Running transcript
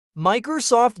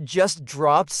Microsoft just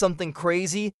dropped something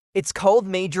crazy. It's called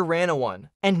Major Rana 1.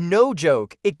 And no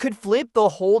joke, it could flip the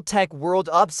whole tech world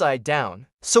upside down.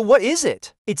 So what is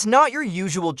it? It's not your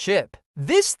usual chip.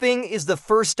 This thing is the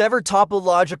first ever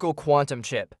topological quantum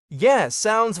chip. Yeah,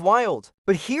 sounds wild.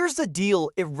 But here's the deal,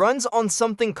 it runs on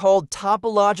something called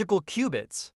topological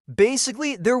qubits.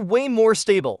 Basically, they're way more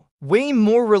stable, way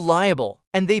more reliable,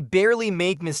 and they barely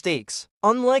make mistakes,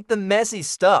 unlike the messy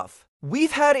stuff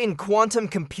we've had in quantum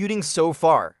computing so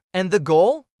far. And the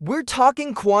goal? We're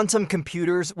talking quantum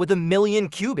computers with 1,000,000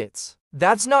 qubits.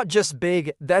 That's not just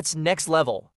big, that's next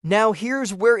level. Now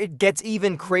here's where it gets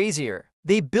even crazier.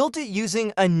 They built it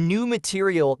using a new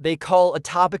material they call a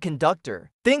topoconductor.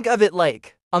 Think of it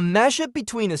like a mashup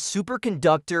between a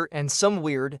superconductor and some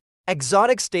weird,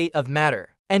 exotic state of matter.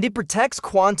 And it protects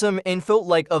quantum info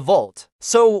like a vault.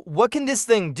 So what can this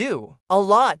thing do? A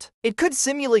lot. It could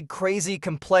simulate crazy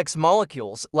complex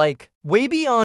molecules, like way beyond